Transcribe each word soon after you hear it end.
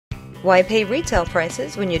Why pay retail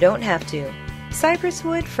prices when you don't have to?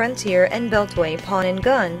 Cypresswood, Frontier, and Beltway Pawn and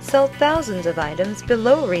Gun sell thousands of items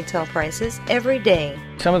below retail prices every day.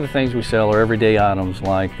 Some of the things we sell are everyday items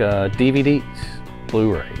like DVDs,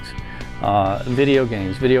 Blu-rays, video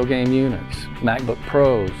games, video game units, MacBook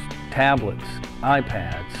Pros, tablets,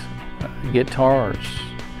 iPads, guitars,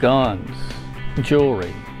 guns,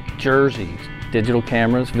 jewelry, jerseys, digital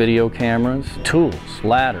cameras, video cameras, tools,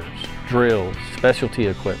 ladders, drills, specialty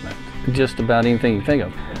equipment, just about anything you think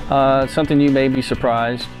of. Something you may be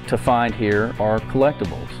surprised to find here are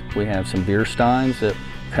collectibles. We have some beer steins that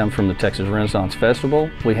come from the Texas Renaissance Festival.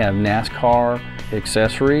 We have NASCAR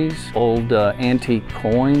accessories, old antique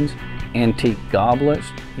coins, antique goblets.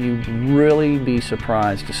 You'd really be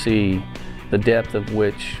surprised to see the depth of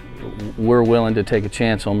which we're willing to take a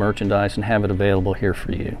chance on merchandise and have it available here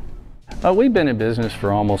for you. We've been in business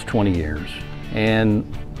for almost 20 years, and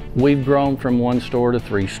we've grown from 1 store to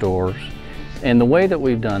 3 stores. And the way that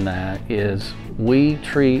we've done that is we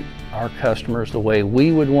treat our customers the way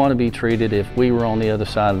we would want to be treated if we were on the other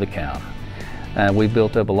side of the counter. We've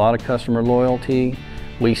built up a lot of customer loyalty.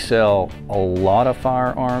 We sell a lot of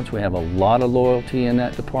firearms. We have a lot of loyalty in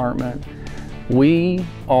that department. We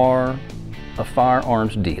are a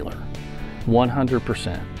firearms dealer,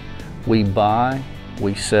 100%. We buy,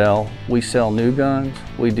 we sell new guns,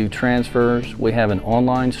 we do transfers, we have an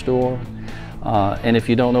online store. And if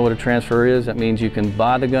you don't know what a transfer is, that means you can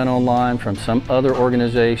buy the gun online from some other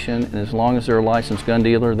organization, and as long as they're a licensed gun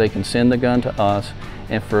dealer, they can send the gun to us,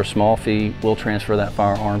 and for a small fee, we'll transfer that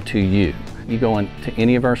firearm to you. You go into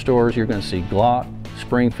any of our stores, you're going to see Glock,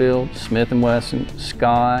 Springfield, Smith & Wesson,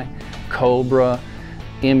 Sky, Cobra,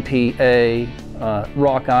 MPA,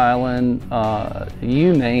 Rock Island,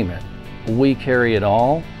 you name it. We carry it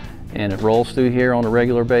all, and it rolls through here on a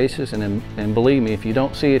regular basis, and believe me, if you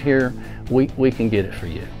don't see it here, we can get it for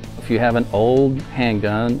you. If you have an old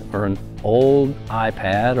handgun or an old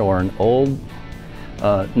iPad or an old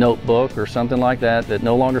notebook or something like that that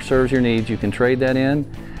no longer serves your needs, you can trade that in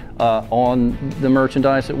on the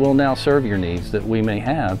merchandise that will now serve your needs that we may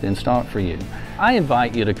have in stock for you. I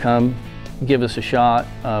invite you to come give us a shot.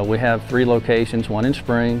 We have 3 locations, 1 in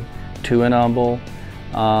Spring, 2 in Humble.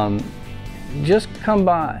 Just come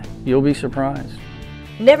by, you'll be surprised.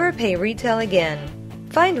 Never pay retail again.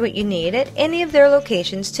 Find what you need at any of their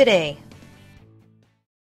locations today.